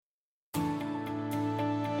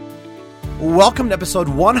Welcome to episode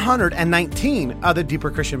 119 of the Deeper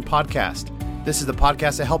Christian Podcast. This is the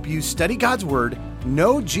podcast that helps you study God's Word,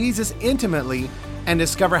 know Jesus intimately, and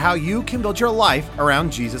discover how you can build your life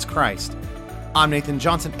around Jesus Christ. I'm Nathan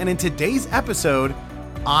Johnson, and in today's episode,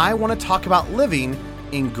 I want to talk about living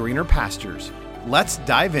in greener pastures. Let's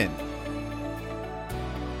dive in.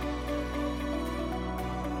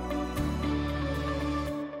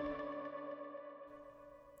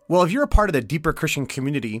 Well, if you're a part of the Deeper Christian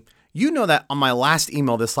community, you know that on my last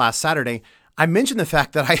email this last Saturday, I mentioned the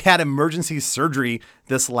fact that I had emergency surgery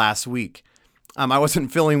this last week. I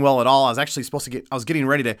wasn't feeling well at all. I was actually I was getting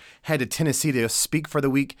ready to head to Tennessee to speak for the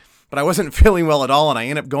week, but I wasn't feeling well at all. And I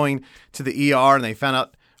ended up going to the ER and I found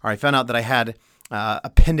out that I had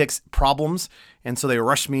appendix problems. And so they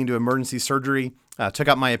rushed me into emergency surgery, took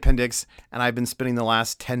out my appendix, and I've been spending the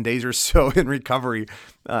last 10 days or so in recovery.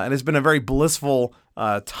 And it's been a very blissful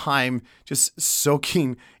time, just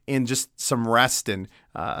soaking in just some rest and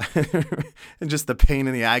and just the pain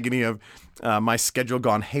and the agony of my schedule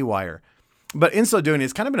gone haywire. But in so doing,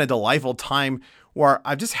 it's kind of been a delightful time where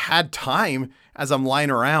I've just had time as I'm lying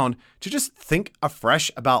around to just think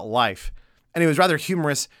afresh about life. And it was rather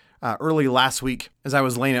humorous. Early last week, as I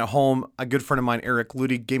was laying at home, a good friend of mine, Eric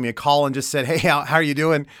Ludy, gave me a call and just said, "Hey, how are you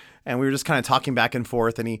doing?" And we were just kind of talking back and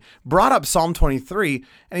forth. And he brought up Psalm 23.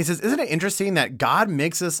 And he says, "Isn't it interesting that God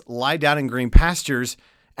makes us lie down in green pastures?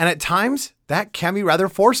 And at times that can be rather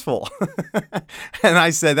forceful." And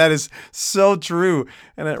I said, that is so true.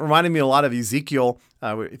 And it reminded me a lot of Ezekiel.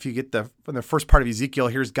 If you get from the first part of Ezekiel,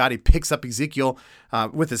 here's God. He picks up Ezekiel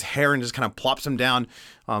with his hair and just kind of plops him down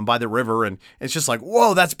by the river. And it's just like,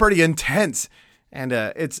 whoa, that's pretty intense. And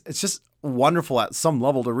it's just wonderful at some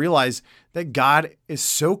level to realize that God is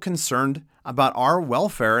so concerned about our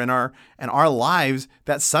welfare and our lives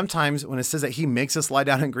that sometimes when it says that he makes us lie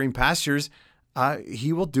down in green pastures,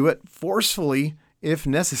 he will do it forcefully if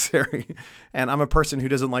necessary. And I'm a person who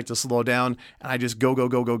doesn't like to slow down, and I just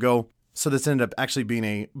go. So this ended up actually being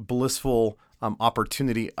a blissful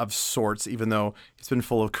opportunity of sorts, even though it's been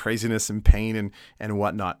full of craziness and pain and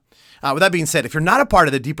whatnot. With that being said, if you're not a part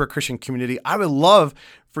of the Deeper Christian community, I would love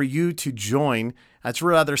for you to join. It's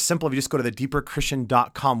rather simple. If you just go to the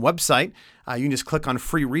deeperchristian.com website, you can just click on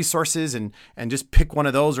free resources and just pick one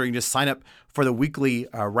of those, or you can just sign up for the weekly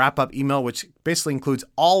wrap-up email, which basically includes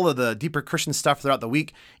all of the Deeper Christian stuff throughout the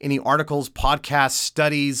week, any articles, podcasts,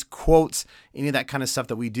 studies, quotes, any of that kind of stuff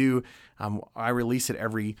that we do. I release it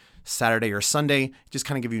every Saturday or Sunday, just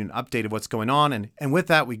kind of give you an update of what's going on. And with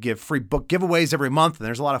that, we give free book giveaways every month. And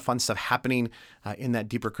there's a lot of fun stuff happening in that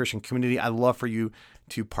Deeper Christian community. I'd love for you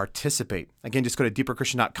to participate. Again, just go to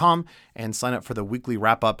deeperchristian.com and sign up for the weekly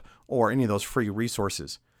wrap-up or any of those free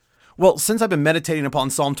resources. Well, since I've been meditating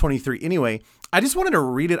upon Psalm 23 anyway, I just wanted to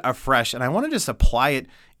read it afresh, and I want to just apply it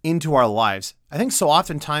into our lives. I think so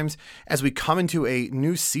oftentimes as we come into a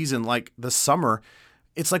new season like the summer,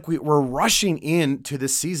 it's like we're rushing into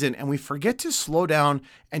this season and we forget to slow down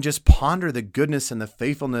and just ponder the goodness and the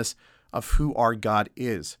faithfulness of who our God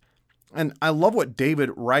is. And I love what David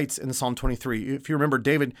writes in Psalm 23. If you remember,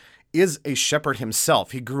 David is a shepherd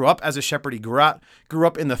himself. He grew up as a shepherd. He grew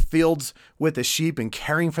up in the fields with the sheep and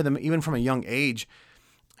caring for them even from a young age.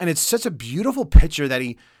 And it's such a beautiful picture that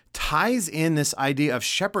he ties in this idea of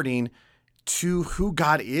shepherding to who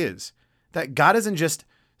God is. That God isn't just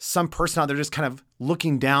some person out there just kind of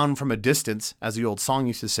looking down from a distance, as the old song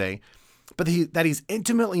used to say, but that he's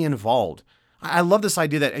intimately involved. I love this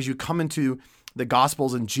idea that as you come into the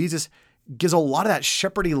Gospels and Jesus gives a lot of that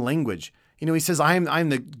shepherdy language. You know, he says, I'm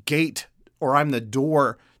the gate, or I'm the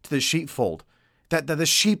door to the sheepfold, that the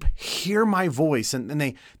sheep hear my voice and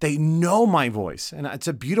they know my voice. And it's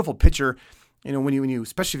a beautiful picture. You know, when you,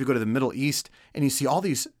 especially if you go to the Middle East and you see all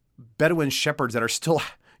these Bedouin shepherds that are still,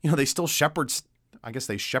 they still shepherd. I guess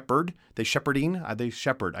they shepherd. They shepherding. They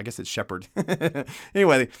shepherd. I guess it's shepherd.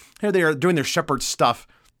 Anyway, here they are doing their shepherd stuff.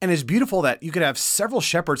 And it's beautiful that you could have several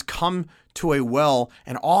shepherds come to a well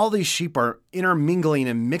and all these sheep are intermingling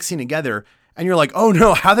and mixing together. And you're like, oh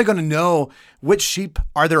no, how are they going to know which sheep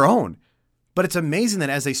are their own? But it's amazing that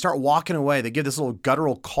as they start walking away, they give this little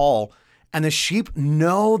guttural call and the sheep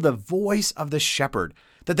know the voice of the shepherd,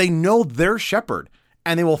 that they know their shepherd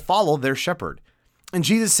and they will follow their shepherd. And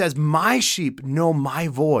Jesus says, my sheep know my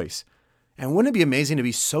voice. And wouldn't it be amazing to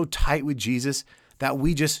be so tight with Jesus that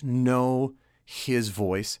we just know his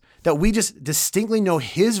voice, that we just distinctly know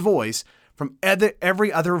his voice from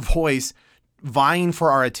every other voice vying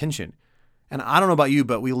for our attention? And I don't know about you,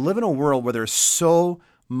 but we live in a world where there's so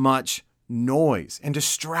much noise and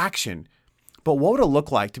distraction. But what would it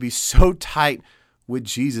look like to be so tight with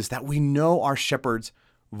Jesus that we know our shepherd's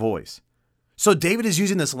voice? So David is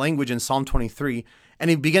using this language in Psalm 23,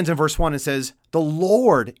 and he begins in verse 1 and says, "The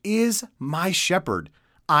Lord is my shepherd,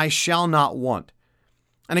 I shall not want."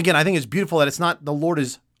 And again, I think it's beautiful that it's not the Lord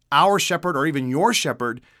is our shepherd or even your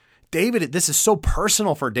shepherd. David, this is so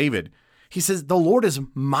personal for David. He says, "The Lord is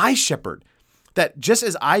my shepherd," that just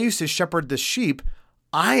as I used to shepherd the sheep,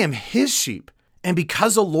 I am his sheep. And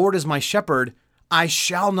because the Lord is my shepherd, I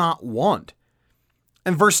shall not want.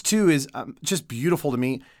 And verse 2 is just beautiful to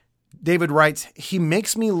me. David writes, "He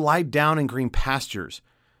makes me lie down in green pastures."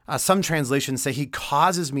 Some translations say he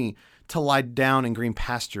causes me to lie down in green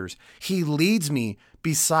pastures. He leads me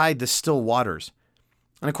beside the still waters.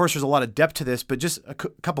 And of course, there's a lot of depth to this, but just a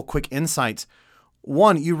couple quick insights.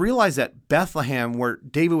 One, you realize that Bethlehem, where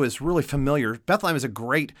David was really familiar, Bethlehem is a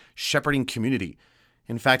great shepherding community.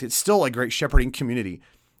 In fact, it's still a great shepherding community.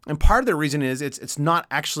 And part of the reason is it's not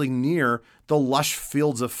actually near the lush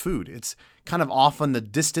fields of food. It's kind of off in the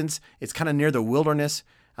distance. It's kind of near the wilderness.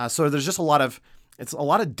 So there's just it's a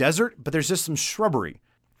lot of desert, but there's just some shrubbery.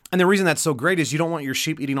 And the reason that's so great is you don't want your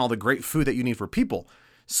sheep eating all the great food that you need for people.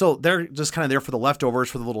 So they're just kind of there for the leftovers,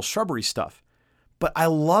 for the little shrubbery stuff. But I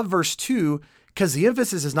love verse 2 because the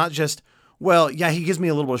emphasis is not just, well, yeah, he gives me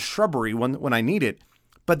a little bit of shrubbery when I need it,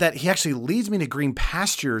 but that he actually leads me to green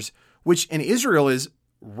pastures, which in Israel is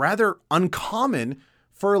rather uncommon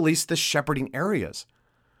for at least the shepherding areas.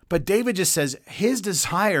 But David just says his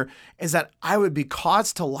desire is that I would be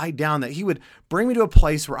caused to lie down, that he would bring me to a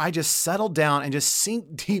place where I just settle down and just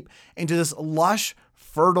sink deep into this lush,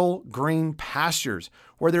 fertile green pastures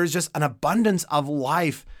where there's just an abundance of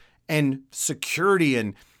life and security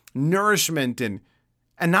and nourishment. And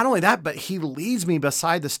not only that, but he leads me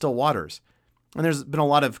beside the still waters. And there's been a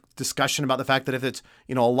lot of discussion about the fact that if it's,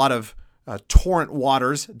 a lot of torrent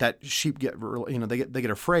waters, that sheep get, they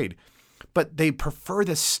get afraid. But they prefer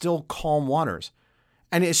the still, calm waters.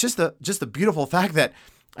 And it's just the beautiful fact that,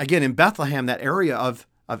 again, in Bethlehem, that area of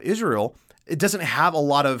Israel, it doesn't have a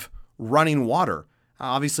lot of running water.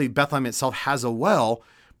 Obviously, Bethlehem itself has a well,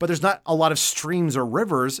 but there's not a lot of streams or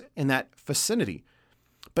rivers in that vicinity.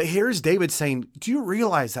 But here's David saying, do you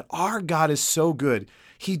realize that our God is so good?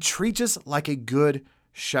 He treats us like a good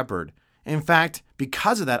shepherd. In fact,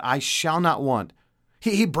 because of that, I shall not want.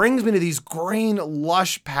 He brings me to these green,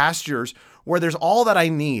 lush pastures where there's all that I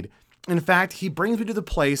need. In fact, he brings me to the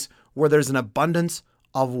place where there's an abundance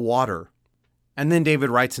of water. And then David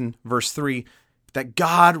writes in verse 3 that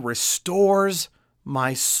God restores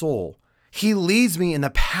my soul. He leads me in the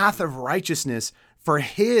path of righteousness for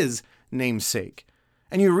his name's sake.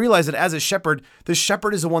 And you realize that as a shepherd, the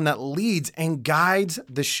shepherd is the one that leads and guides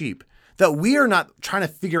the sheep. That we are not trying to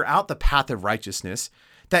figure out the path of righteousness,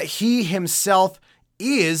 that he himself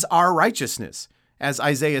is our righteousness. As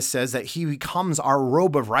Isaiah says, that he becomes our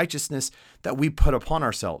robe of righteousness that we put upon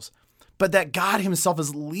ourselves. But that God himself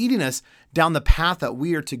is leading us down the path that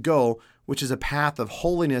we are to go, which is a path of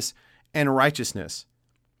holiness and righteousness.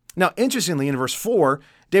 Now, interestingly, in verse 4,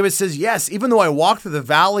 David says, yes, even though I walk through the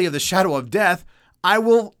valley of the shadow of death, I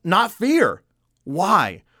will not fear.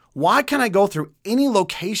 Why? Why can I go through any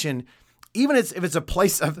location, even if it's a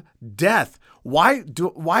place of death? Why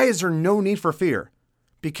is there no need for fear?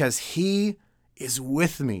 Because he is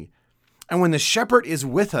with me. And when the shepherd is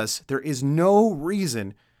with us, there is no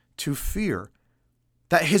reason to fear.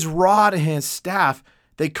 That his rod and his staff,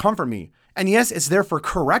 they comfort me. And yes, it's there for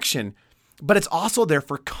correction, but it's also there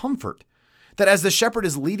for comfort. That as the shepherd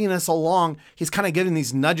is leading us along, he's kind of giving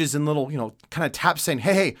these nudges and little, kind of taps saying,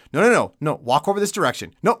 hey, no, walk over this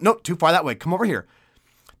direction. No, too far that way. Come over here.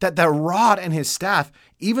 That the rod and his staff,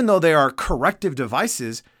 even though they are corrective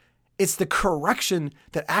devices, it's the correction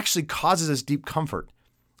that actually causes us deep comfort.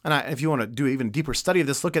 And if you want to do even deeper study of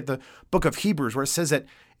this, look at the book of Hebrews where it says that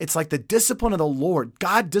it's like the discipline of the Lord.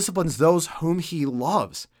 God disciplines those whom he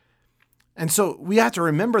loves. And so we have to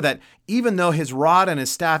remember that even though his rod and his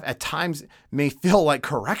staff at times may feel like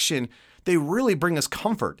correction, they really bring us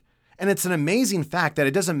comfort. And it's an amazing fact that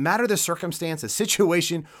it doesn't matter the circumstance, the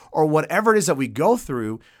situation, or whatever it is that we go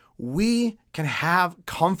through, we can have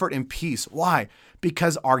comfort and peace. Why?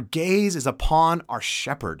 Because our gaze is upon our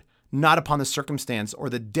shepherd, not upon the circumstance or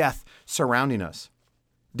the death surrounding us.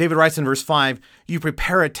 David writes in verse 5, you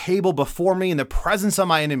prepare a table before me in the presence of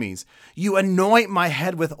my enemies. You anoint my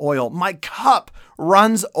head with oil. My cup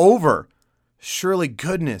runs over. Surely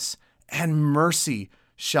goodness and mercy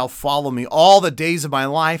shall follow me all the days of my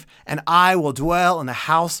life, and I will dwell in the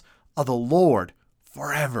house of the Lord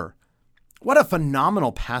forever. What a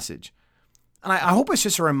phenomenal passage. And I hope it's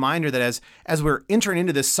just a reminder that as we're entering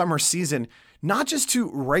into this summer season, not just to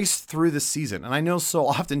race through the season. And I know so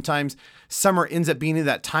oftentimes summer ends up being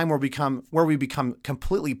that time where we become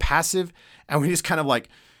completely passive and we just kind of like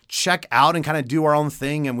check out and kind of do our own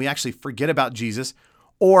thing and we actually forget about Jesus,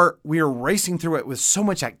 or we are racing through it with so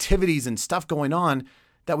much activities and stuff going on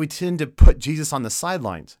that we tend to put Jesus on the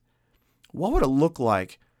sidelines. What would it look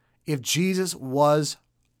like if Jesus was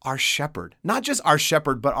our shepherd? Not just our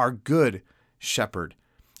shepherd, but our good shepherd.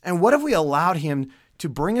 And what if we allowed him to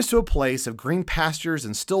bring us to a place of green pastures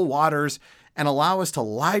and still waters and allow us to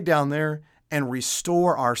lie down there and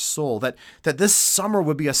restore our soul? That this summer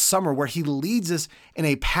would be a summer where he leads us in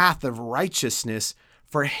a path of righteousness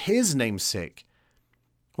for his name's sake.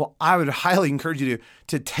 Well, I would highly encourage you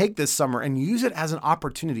to take this summer and use it as an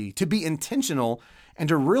opportunity to be intentional and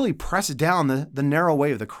to really press down the narrow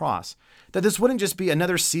way of the cross. That this wouldn't just be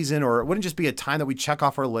another season, or it wouldn't just be a time that we check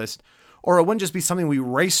off our list, or it wouldn't just be something we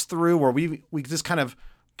race through where we just kind of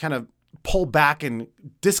pull back and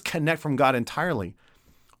disconnect from God entirely.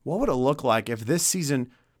 What would it look like if this season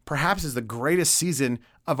perhaps is the greatest season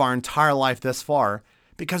of our entire life thus far,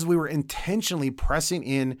 because we were intentionally pressing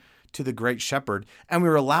in to the great shepherd and we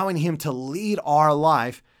were allowing him to lead our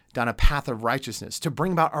life down a path of righteousness, to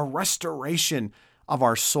bring about a restoration of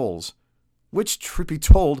our souls, which, truth be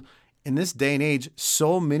told, in this day and age,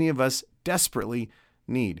 so many of us desperately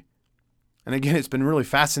need. And again, it's been really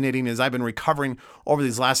fascinating as I've been recovering over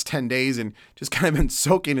these last 10 days and just kind of been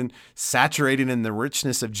soaking and saturating in the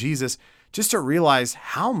richness of Jesus, just to realize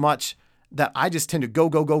how much that I just tend to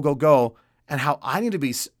go, and how I need to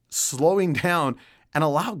be slowing down and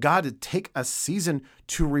allow God to take a season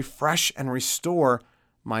to refresh and restore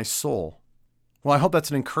my soul. Well, I hope that's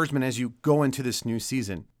an encouragement as you go into this new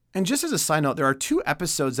season. And just as a side note, there are 2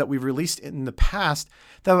 episodes that we've released in the past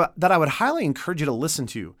that I would highly encourage you to listen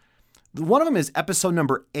to. One of them is episode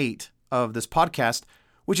number 8 of this podcast,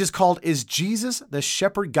 which is called, Is Jesus the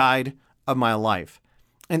Shepherd Guide of My Life?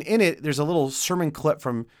 And in it, there's a little sermon clip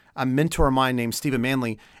from a mentor of mine named Stephen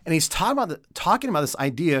Manley. And he's talking about this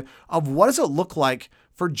idea of what does it look like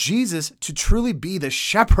for Jesus to truly be the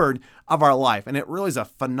shepherd of our life. And it really is a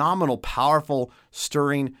phenomenal, powerful,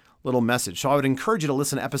 stirring little message. So I would encourage you to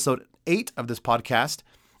listen to episode 8 of this podcast,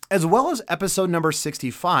 as well as episode number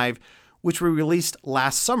 65, which we released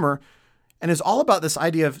last summer, and is all about this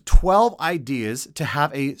idea of 12 ideas to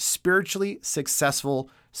have a spiritually successful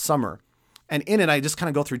summer. And in it, I just kind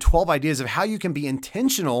of go through 12 ideas of how you can be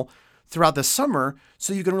intentional throughout the summer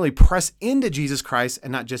so you can really press into Jesus Christ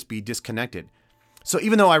and not just be disconnected. So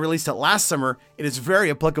even though I released it last summer, it is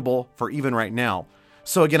very applicable for even right now.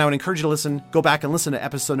 So again, I would encourage you to go back and listen to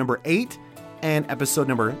episode number 8 and episode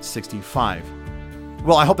number 65.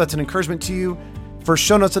 Well, I hope that's an encouragement to you. For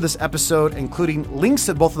show notes of this episode, including links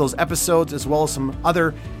to both of those episodes, as well as some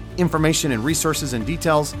other information and resources and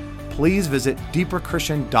details, please visit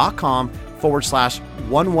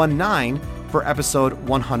deeperchristian.com/119 for episode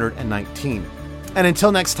 119. And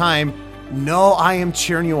until next time, know I am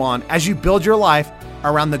cheering you on as you build your life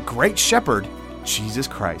around the great shepherd, Jesus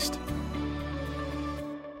Christ.